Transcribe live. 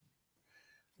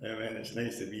Amen. It's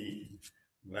nice to be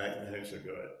back in the house of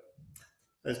God.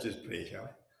 Let's just pray, shall we?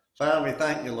 Father, we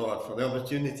thank you, Lord, for the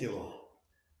opportunity, Lord,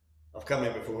 of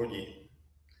coming before you.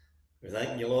 We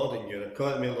thank you, Lord, in your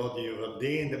economy, Lord, you have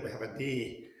ordained that we have a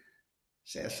day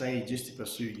set aside just to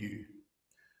pursue you.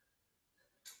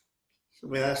 So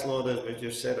we ask, Lord, as we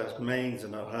just set our minds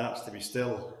and our hearts to be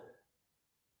still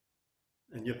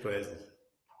in your presence,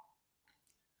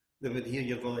 that we'd hear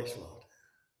your voice, Lord.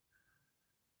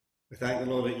 We thank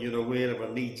you, Lord, that you're aware of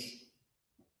our needs.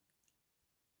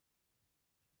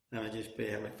 And I just pray,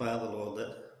 Heavenly Father, Lord,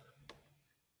 that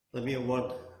there'll be a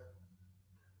word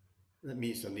that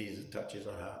meets our needs and touches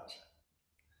our hearts.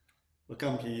 We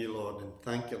come to you, Lord, and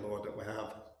thank you, Lord, that we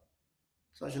have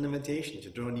such an invitation to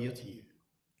draw near to you,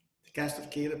 to cast our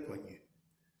care upon you,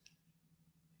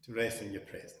 to rest in your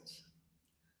presence.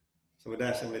 So we'd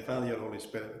ask, Heavenly Father, your Holy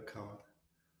Spirit would come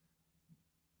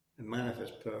and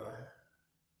manifest power,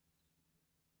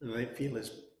 and we might feel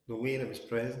the weight of his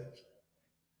presence,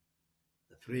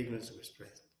 the fragrance of his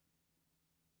presence,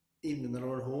 even in our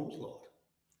own homes, Lord.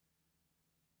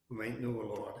 We might know,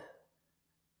 Lord,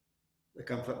 the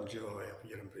comfort and joy of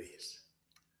your embrace.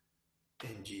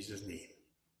 In Jesus' name,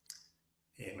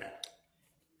 amen.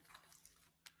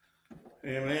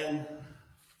 Amen.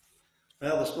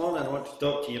 Well, this morning I want to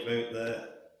talk to you about the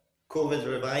COVID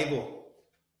revival.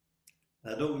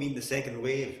 I don't mean the second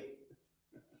wave.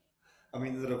 I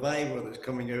mean the revival that's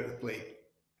coming out of the place.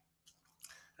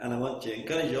 And I want to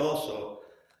encourage you also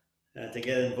to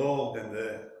get involved in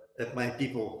the If My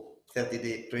People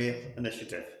 30-day prayer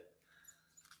initiative.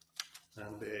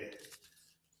 And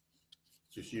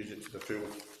just use it to the full. I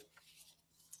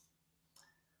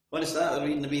want to start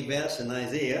reading the wee verse in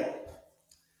Isaiah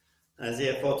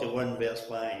 41 verse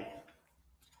 5.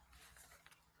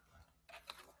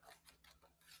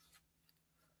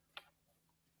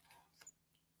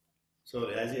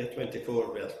 Sorry, Isaiah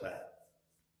 24 verse 5.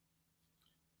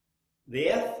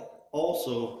 The earth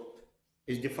also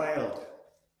is defiled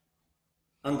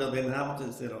under the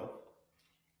inhabitants thereof,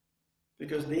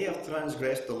 because they have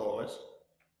transgressed the laws,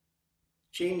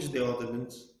 changed the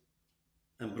ordinance,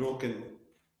 and broken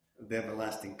the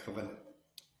everlasting covenant.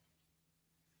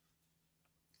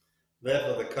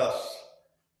 Therefore the curse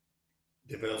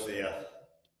devours the earth.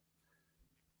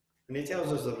 And he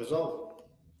tells us the result.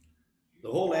 The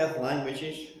whole earth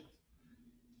languishes,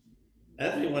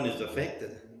 everyone is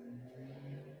affected.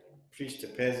 Priest to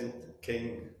peasant,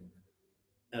 king,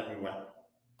 everyone.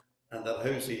 And their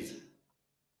houses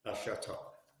are shut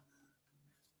up.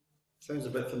 Sounds a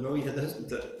bit familiar,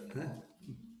 doesn't it?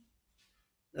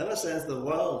 Ever since the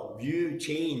world view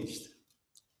changed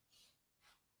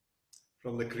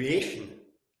from the creation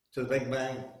to the Big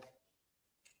Bang,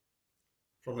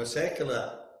 from the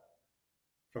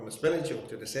spiritual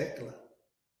to the secular,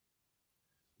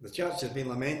 the church has been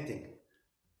lamenting.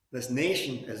 This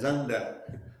nation is under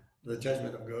the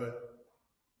judgment of God.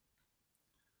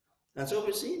 And so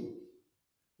we've seen.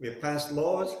 We have passed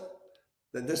laws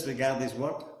that disregard his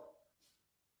word,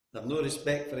 have no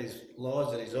respect for his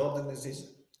laws or his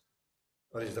ordinances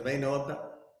or his divine order,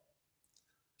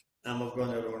 and we've gone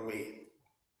our own way.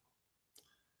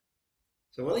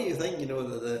 So whether you think, that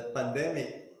the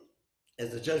pandemic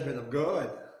is the judgment of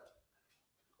God,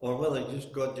 or whether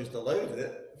God just allowed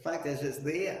it, the fact is it's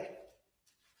there.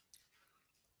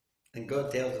 And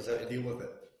God tells us how to deal with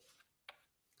it.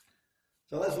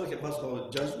 So let's look at, first of all,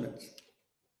 judgments.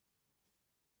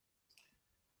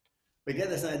 We get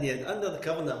this idea, under the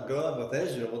covenant of God with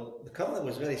Israel, the covenant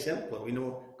was very simple. We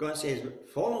know God says,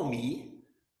 follow me,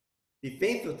 be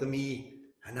faithful to me,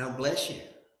 and I'll bless you.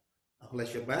 I'll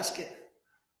bless your basket.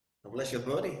 I'll bless your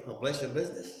body. I'll bless your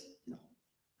business.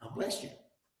 I'll bless you.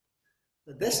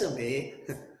 But disobey,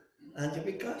 and you'll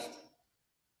be cursed.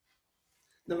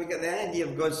 Now we get the idea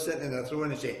of God sitting on a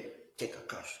throne and saying, take a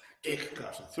curse,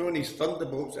 and throwing his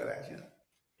thunderbolts at us.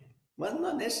 Well,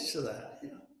 not necessary that.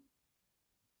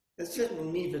 It's just a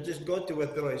need for just God to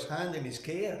withdraw his hand and his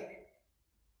care.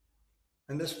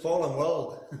 And this fallen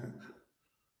world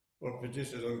will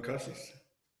produce his own curses.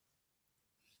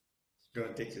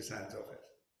 God takes his hands off it.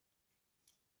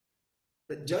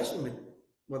 But judgment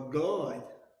with God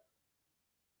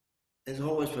is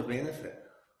always for benefit.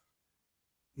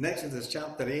 In Exodus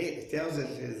chapter 8, it tells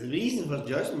us the reason for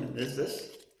judgment is this.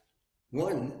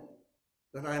 One,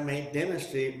 that I might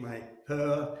demonstrate my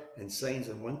power in signs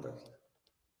and wonders.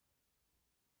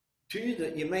 Two,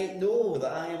 that you might know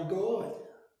that I am God.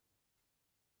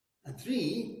 And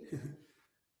three,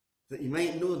 that you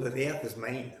might know that the earth is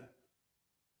mine.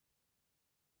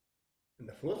 And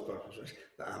the fourth purpose was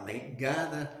that I might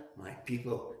gather my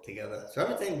people together. So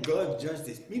every time God judged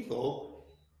his people,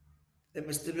 It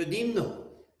was to redeem them,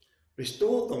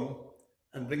 restore them,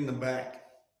 and bring them back.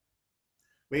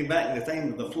 Way back in the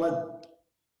time of the flood,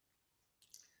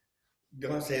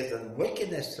 God says the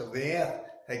wickedness of the earth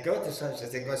had got to such a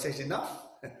thing. God says, enough,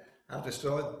 I've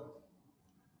destroyed them.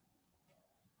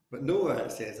 But Noah,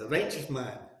 it says, a righteous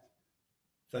man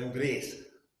found grace.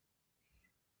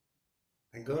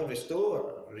 And God restored,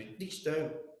 reached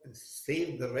out and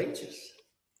saved the righteous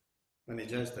when he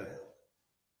judged the earth.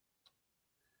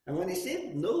 And when he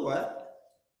saved Noah,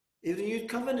 he renewed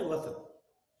covenant with him.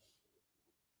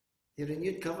 He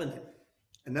renewed covenant.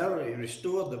 And now he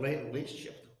restored the right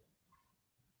relationship.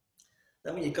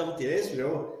 Then when you come to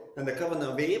Israel and the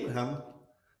covenant of Abraham,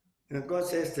 and God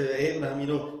says to Abraham,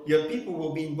 your people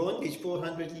will be in bondage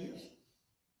 400 years.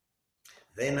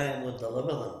 Then I will deliver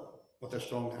them with a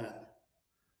strong hand.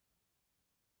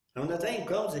 And when the time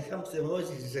comes, he comes to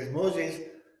Moses, he says, Moses,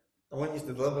 I want you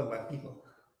to deliver my people.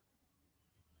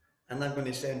 And I'm going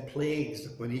to send plagues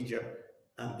upon Egypt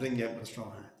and bring you out with a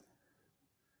strong hand.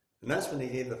 And that's when he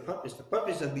gave the purpose. The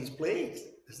purpose of these plagues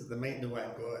is that they might know I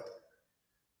am God.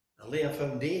 I lay a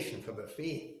foundation for their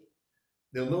faith.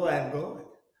 They'll know I am God.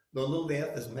 They'll know the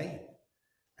earth is mine.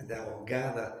 And I will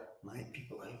gather my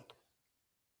people out.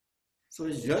 So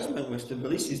his judgment was to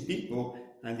release his people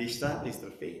and establish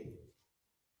their faith.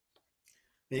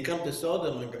 When you come to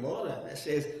Sodom and Gomorrah, it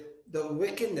says, the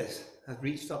wickedness had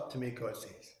reached up to me, God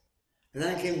says. And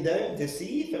I came down to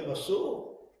see if it was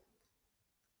so.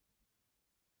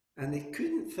 And they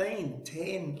couldn't find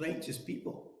 10 righteous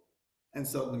people in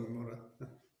Sodom and Gomorrah.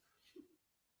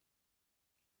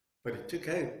 But he took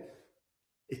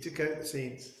out the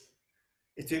saints.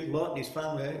 He took Lot and his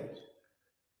family out.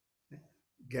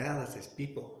 Gathered his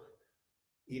people,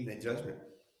 even in judgment.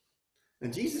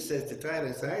 And Jesus says to Tyre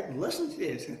and Sidon, listen to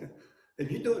this.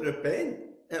 If you don't repent,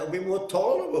 it'll be more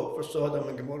tolerable for Sodom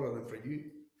and Gomorrah than for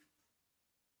you.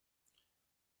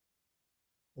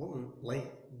 What will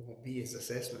be his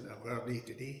assessment of our day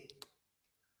today?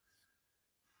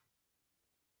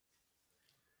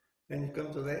 Then you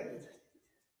come to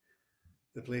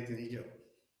the plague in Egypt.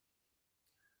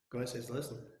 God says,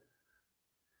 listen,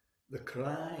 the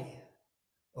cry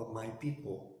of my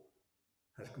people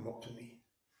has come up to me.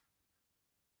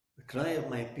 The cry of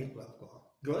my people have gone.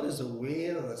 God is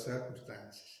aware of the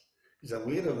circumstances. He's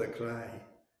aware of the cry,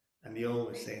 and he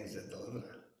always sends a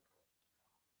deliverer.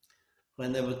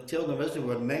 When the children of Israel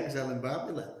were in exile in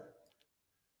Babylon,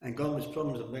 and God was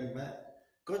promised to bring back,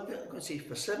 God said,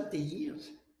 for 70 years,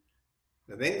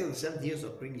 at the end of the 70 years,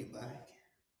 I'll bring you back.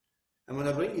 And when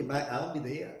I bring you back, I'll be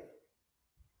there.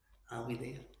 I'll be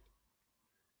there.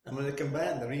 And when they come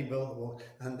back, they rebuild the wall,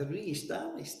 and they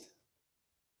re-established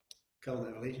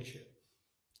covenant relationship.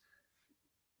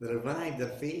 They revived their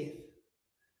faith.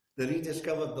 They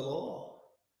rediscovered the law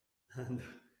and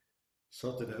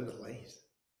sorted out their lives.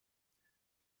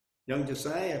 Young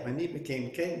Josiah, when he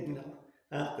became king,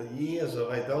 after years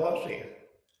of idolatry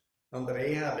under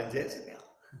Ahab and Jezebel,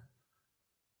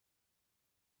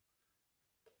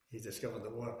 he discovered the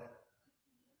word.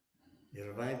 He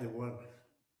revived the word.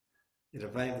 He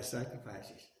revived the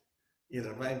sacrifices. He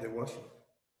revived the worship.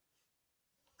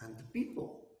 And the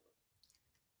people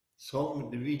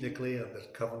solemnly redeclared their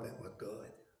covenant with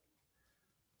God.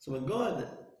 So when God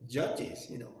judges,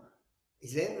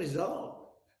 his end result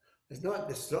is not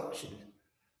destruction,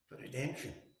 but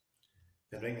redemption.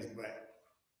 To bring us back.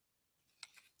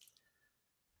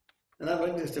 And that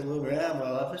brings us to where we are.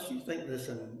 Well, if you think this,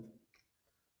 and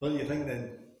what do you think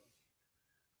then?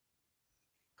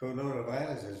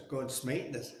 Coronavirus, is God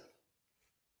smiting us?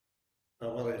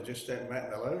 Or whether he's just sitting back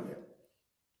and allowing it?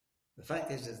 The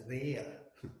fact is, it's there.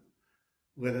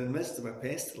 We're in the midst of a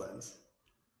pestilence.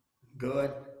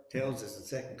 God tells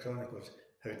us in 2 Chronicles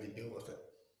how to deal with it.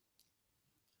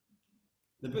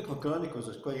 The book of Chronicles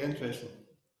is quite interesting.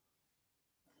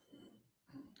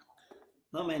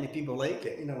 Not many people like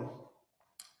it,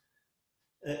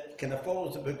 It kind of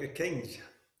follows the book of Kings.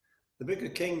 The book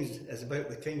of Kings is about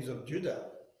the kings of Judah,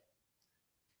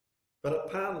 but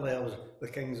it parallels the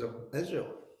kings of Israel.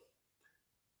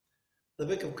 The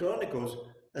book of Chronicles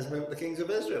is about the kings of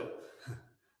Israel,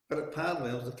 but it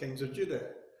parallels the kings of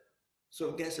Judah. So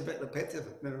it gets a bit repetitive.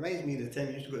 It reminds me of the time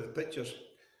you used to go to the pictures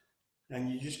and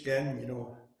you just get in,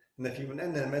 and if you went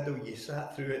in the middle, you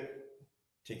sat through it,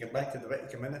 take it back to the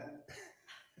right, come in it,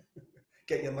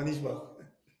 get your money's worth.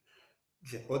 You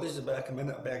say, oh, this is about a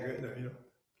minute, I better go out now,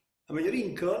 And when you're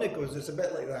reading Chronicles, it's a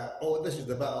bit like that. Oh, this is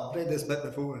the bit, I've read this bit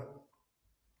before.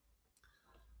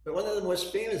 But one of the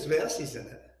most famous verses in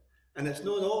it, and it's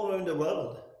known all around the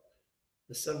world,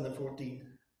 is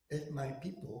 7:14. If my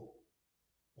people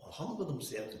will humble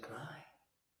themselves and cry.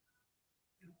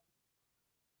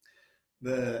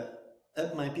 The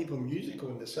If My People musical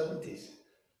in the 70s,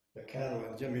 the Carol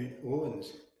and Jimmy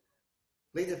Owens,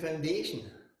 laid the foundation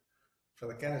for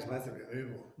the charismatic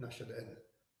revival and ushered it in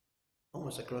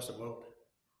almost across the world.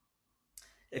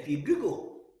 If you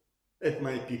Google If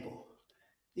My People,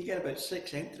 you get about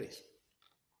 6 entries.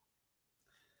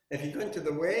 If you go into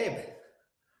the web,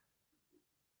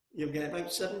 you'll get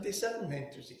about 77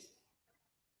 entries.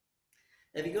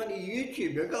 If you go into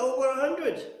YouTube, you'll get over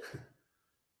 100.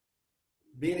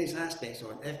 Various aspects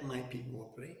on If My People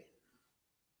Will Pray.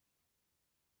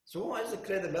 So what is the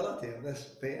credibility of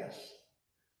this verse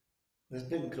that's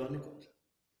been chronicled?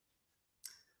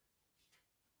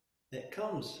 It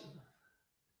comes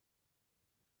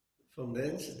from the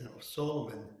incident of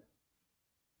Solomon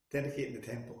dedicating the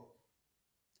temple.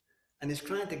 And he's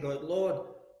crying to God, Lord,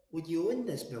 would you own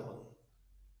this building?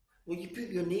 Will you put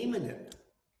your name in it?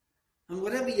 And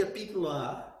wherever your people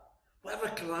are, whatever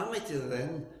calamity they're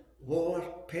in,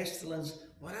 war, pestilence,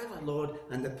 whatever, Lord,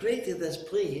 and they pray to this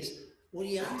place, will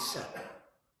you answer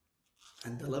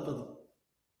and deliver them?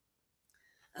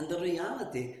 And the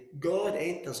reality, God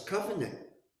enters covenant.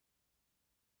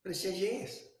 But he says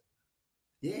yes.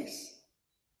 Yes.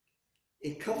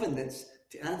 He covenants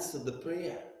to answer the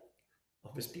prayer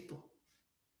of his people.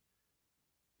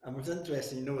 And what's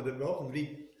interesting, you know, that we often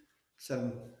read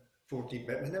 7:14,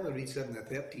 but we never read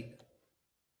 7:13.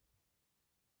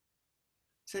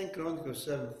 2 Chronicles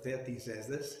 7:13 says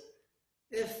this,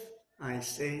 if I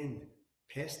send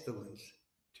pestilence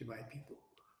to my people,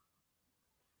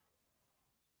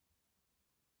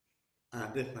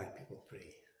 and if my people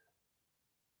pray.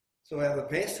 So we have the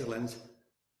pestilence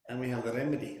and we have the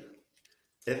remedy.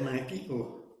 If my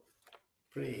people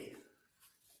pray,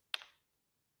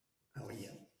 I will hear.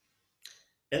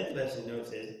 Interesting note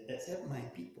says, it's if my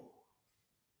people.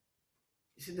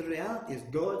 You see, the reality is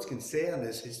God's concern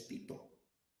is his people,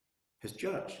 his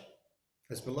church,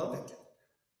 his beloved,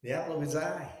 the apple of his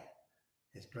eye,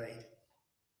 his bride.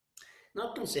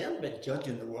 Not concerned about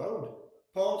judging the world.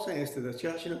 Paul says to the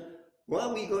church, you know, what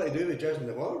have we got to do with judging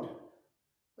the world?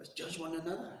 Let's judge one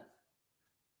another.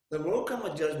 There will come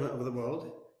a judgment of the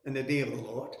world in the day of the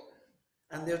Lord,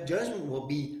 and their judgment will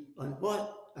be on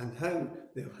what and how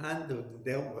they've handled and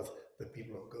dealt with the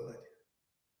people of God.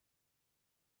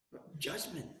 But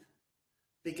judgment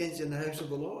begins in the house of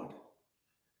the Lord.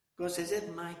 God says, if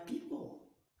my people,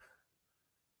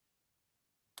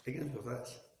 begins with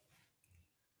this,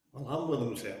 will humble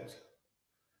themselves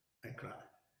and cry.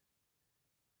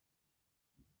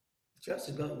 The church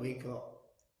has got to wake up.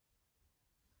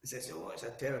 It says, oh, it's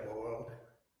a terrible world.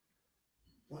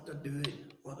 What they're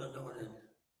doing, what they're doing,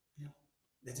 you know,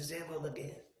 they deserve all they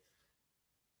get.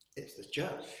 It's the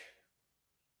church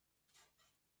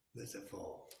that's at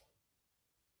fault.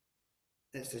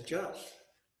 It's the church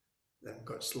that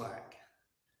got slack.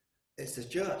 It's the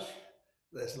church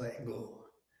that's let go.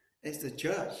 It's the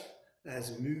church that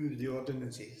has moved the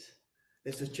ordinances.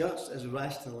 It's the church that's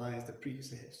rationalized the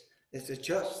precepts. It's the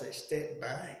church that stepped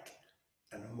back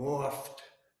and morphed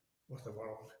with the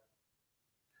world.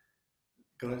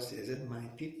 God says, if my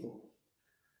people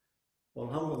will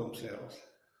humble themselves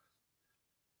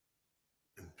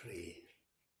and pray,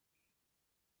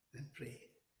 and pray.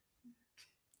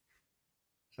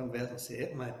 Some verses say,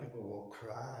 if my people will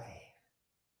cry,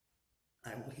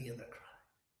 I will hear their cry.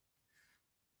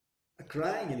 A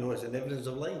cry, you know, is an evidence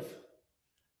of life.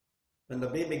 When the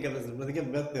baby when they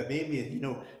give birth to a baby, you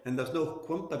know, and there's no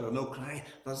whimper or no cry,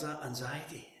 there's that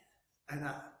anxiety and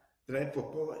that dreadful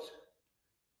pause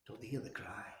till they hear the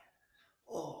cry.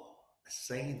 Oh, a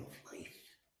sign of life.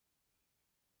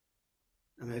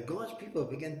 And when God's people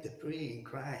begin to pray and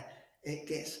cry, it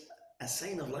gets a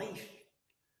sign of life.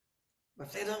 We're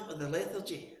fed up with the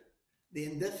lethargy, the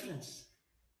indifference.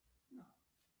 No.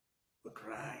 We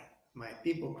cry. My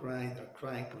people cry, their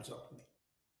cry comes up to me.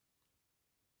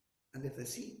 And if they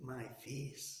see my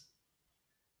face,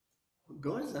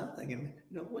 God is that thing.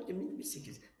 You know, what do you mean we seek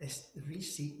is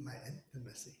re-seek my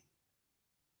intimacy.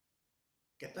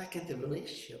 Get back into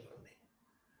relationship with me.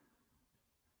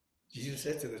 Jesus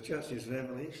said to the church in his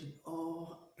Revelation,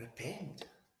 oh, repent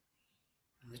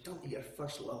and return to your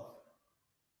first love.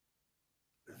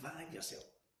 Revive yourself.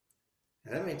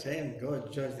 And every time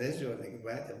God judged Israel, they go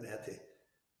back to him, they had to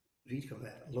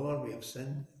recommit. Lord, we have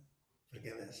sinned,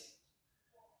 forgive us.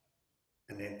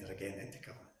 And enter again into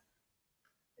covenant.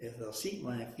 If they'll seek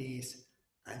my face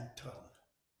and turn.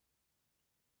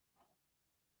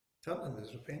 Turning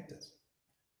is repentance.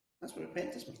 That's what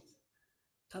repentance means.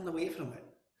 Turn away from it.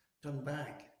 Turn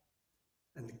back.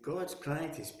 And God's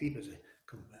crying to his people, say,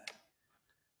 come back.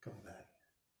 Come back.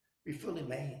 Be fully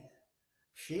mine.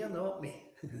 Fear not me.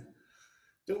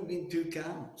 Don't be in two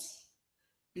camps.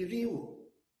 Be real.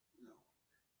 No.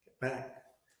 Get back.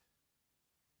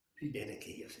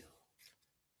 Rededicate yourself.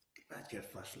 Get back to your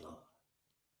first love.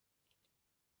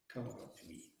 Come unto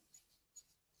me.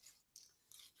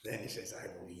 Then he says, I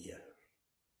will hear.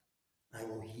 I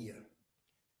will hear.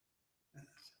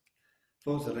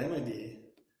 Folks, the remedy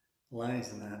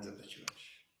lies in the hands of the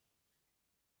church.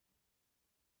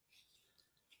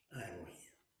 I will hear.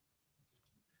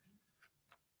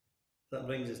 That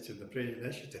brings us to the prayer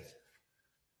initiative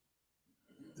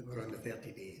that we're on the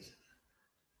 30 days.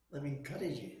 Let me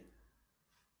encourage you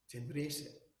to embrace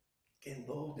it, get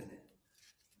involved in it,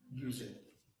 use it.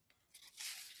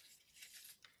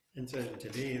 And so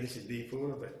today, this is day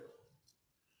 4 of it.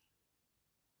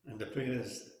 And the prayer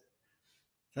is,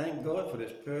 thank God for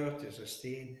his power to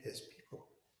sustain his people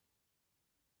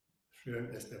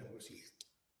throughout this difficult season.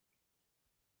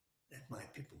 If my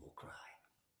people will cry.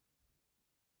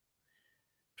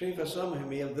 Pray for some who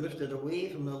may have drifted away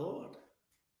from the Lord.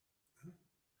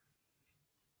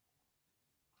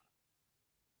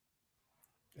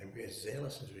 And we're as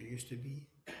zealous as we used to be.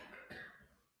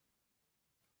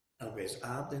 And we're as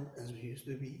ardent as we used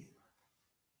to be.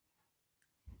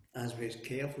 As we're as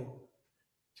careful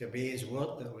to obey his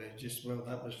word, that we're just, well,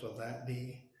 that was for that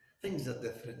day. Things are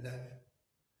different now.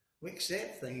 We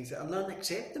accept things that are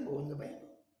unacceptable in the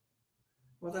Bible.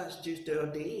 Well, that's just our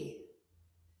day.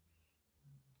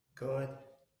 God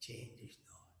changes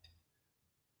not.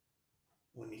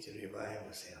 We need to revive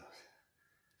ourselves.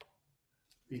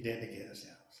 Rededicate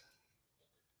ourselves.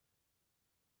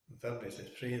 And thirdly, it says,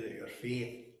 pray that your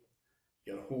faith,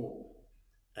 your hope,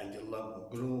 and your love will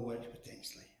grow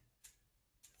exponentially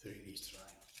through these trials.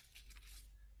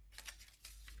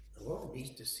 The Lord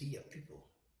needs to see a people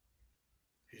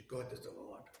whose God is the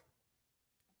Lord.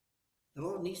 The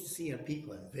Lord needs to see our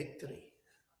people in victory.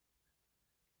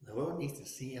 The Lord needs to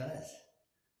see us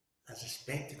as a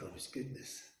spectacle of his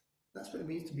goodness. That's what it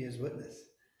means to be his witness.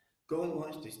 God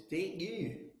wants to take you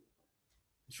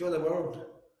and show the world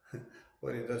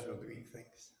what he does with the weak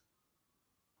things.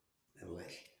 And bless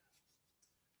you.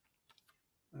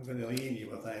 I'm going to leave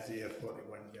you with Isaiah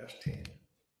 41 verse 10.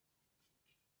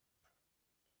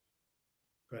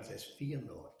 God says, fear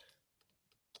not.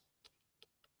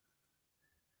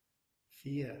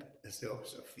 Fear is the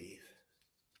opposite of faith.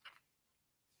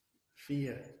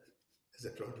 Fear is the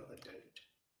product of doubt.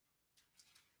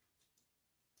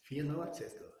 Fear not,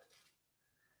 says God,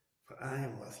 for I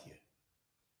am with you.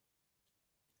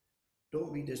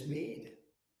 Don't be dismayed,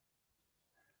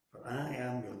 for I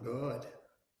am your God.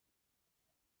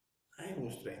 I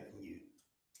will strengthen you.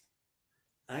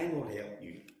 I will help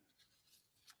you.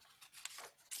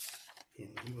 And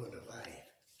you will revive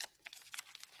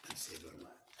and save your land.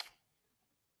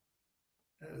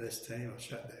 At this time, I'll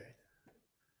shut down.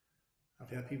 I've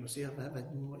heard people say, I've never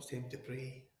had much time to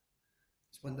pray.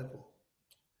 It's wonderful.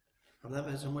 I've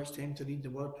never had so much time to read the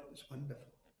word. It's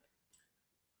wonderful.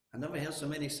 I've never heard so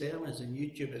many sermons on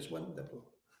YouTube. It's wonderful.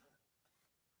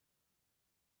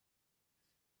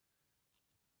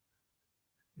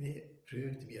 May it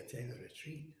prove to be a time of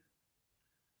retreat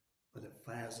when it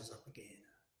fires us up again.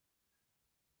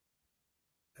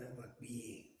 And our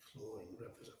being flowing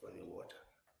rivers of running water.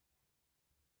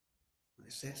 When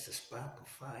it sets the spark of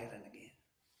fire in again.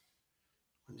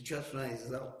 When the church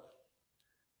rises up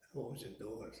and opens the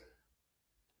doors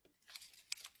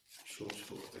and shows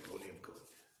forth the glory of God.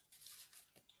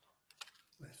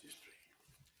 Let's just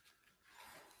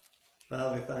pray.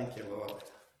 Father, we thank you, Lord,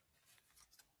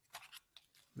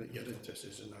 that your interest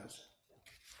is in us.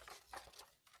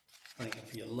 Thank you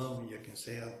for your love and your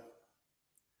concern.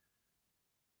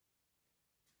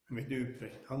 And we do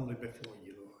pray humbly before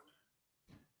you, Lord.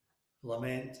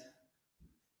 Lament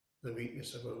the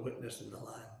weakness of our witness in the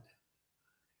land.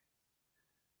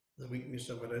 The weakness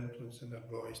of our influence and our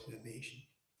voice in the nation.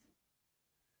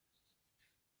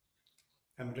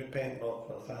 And repent, Lord,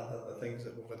 for Father, the things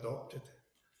that we've adopted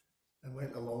and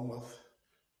went along with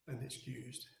and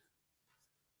excused.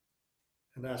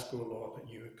 And ask, O Lord, that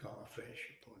you would come afresh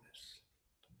upon us.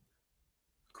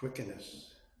 Quicken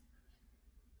us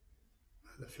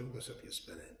by the fullness of your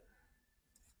Spirit,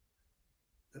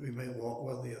 that we may walk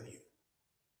worthy of you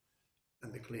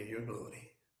and declare your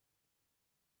glory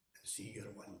and see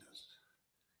your wonders.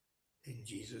 In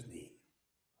Jesus' name.